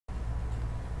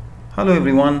Hello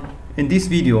everyone, in this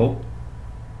video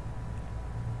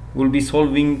we'll be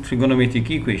solving trigonometric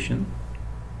equation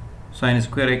sin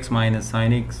square x minus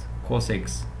sin x cos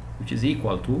x, which is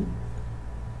equal to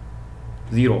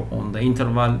 0 on the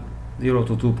interval 0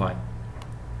 to 2 pi.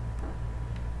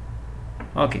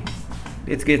 Okay,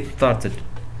 let's get started.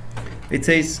 It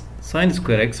says sin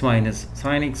square x minus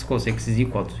sin x cos x is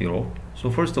equal to 0.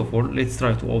 So first of all, let's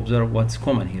try to observe what's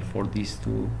common here for these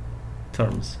two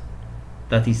terms.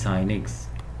 That is sin x.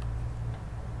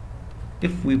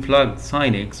 If we plug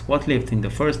sin x, what left in the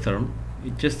first term?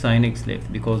 It's just sin x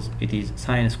left because it is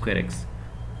sin square x,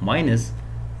 minus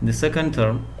in the second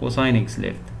term cosine x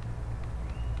left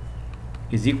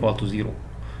is equal to 0.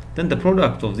 Then the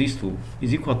product of these two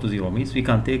is equal to 0, means we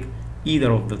can take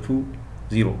either of the two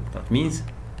 0. That means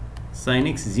sin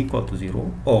x is equal to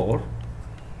 0 or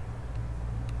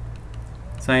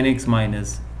sin x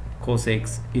minus cos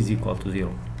x is equal to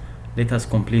 0. Let us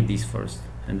complete this first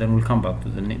and then we'll come back to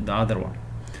the other one.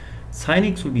 Sin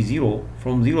x will be 0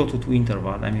 from 0 to 2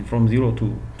 interval, from 0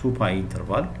 to 2 pi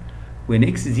interval, when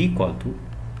x is equal to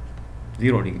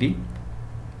 0 degree.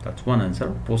 That's one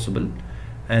answer possible,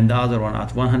 and the other one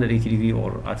at 180 degree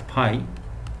or at pi.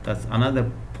 That's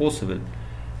another possible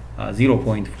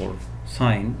 0.4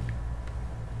 sine,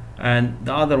 and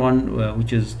the other one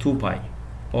which is 2 pi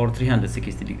or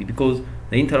 360 degree, because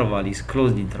the interval is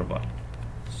closed interval.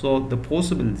 So the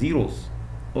possible zeros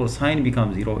or sine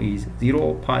becomes 0 is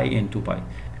 0, pi and 2 pi,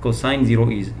 because sine 0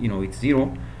 is, it's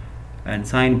 0, and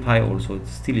sine pi also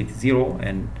it's 0,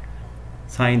 and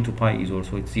sine 2 pi is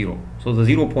also it's 0. So the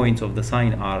 0 points of the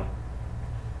sine are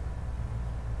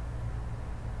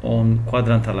on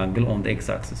quadrantal angle on the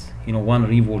x-axis. One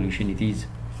revolution, it is,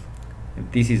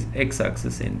 if this is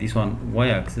x-axis and this one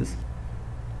y-axis,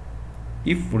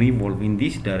 if revolve in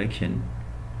this direction,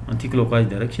 anti-clockwise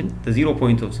direction, the 0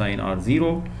 points of sine are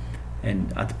 0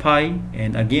 and at pi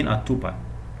and again at 2 pi.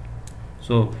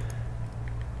 So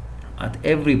at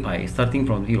every pi, starting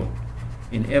from 0,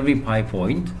 in every pi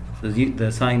point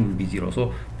the sine will be 0.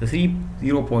 So the 3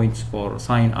 0 points for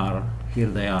sine are here,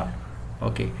 they are.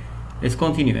 Okay, let's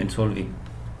continue and solving.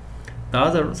 The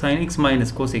other sin x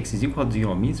minus cos x is equal to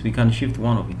 0 means we can shift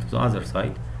one of it to the other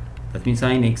side. That means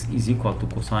sin x is equal to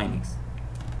cosine x.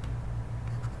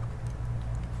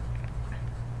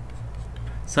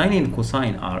 Sine and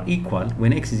cosine are equal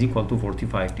when x is equal to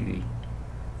 45 degree.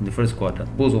 In the first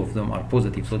quadrant, both of them are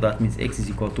positive, so that means x is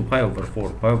equal to pi over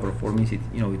 4. Pi over 4 means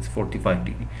it's 45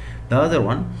 degree. The other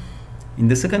one, in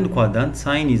the second quadrant,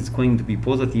 sine is going to be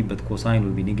positive but cosine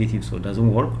will be negative, so it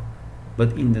doesn't work.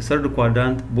 But in the third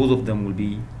quadrant, both of them will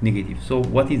be negative. So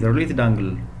what is the related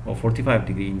angle of 45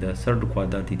 degree in the third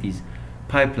quadrant? It is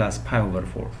pi plus pi over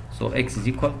 4. So x is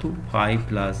equal to pi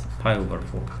plus pi over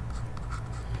 4,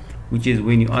 which is,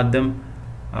 when you add them,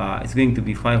 it's going to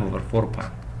be 5 over 4 pi.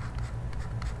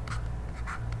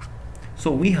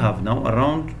 So we have now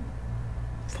around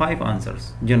 5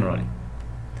 answers generally.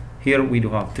 Here we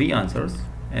do have 3 answers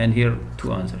and here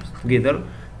 2 answers. Together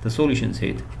the solution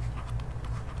set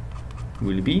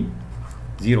will be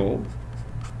 0,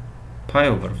 pi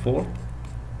over 4,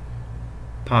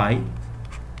 pi,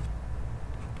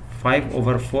 5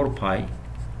 over 4 pi,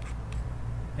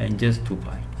 and just 2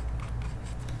 pi.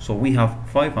 So we have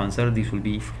 5 answers. This will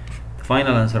be the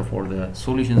final answer for the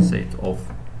solution set of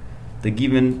the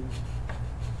given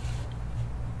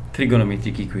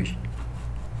trigonometric equation.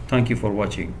 Thank you for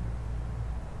watching.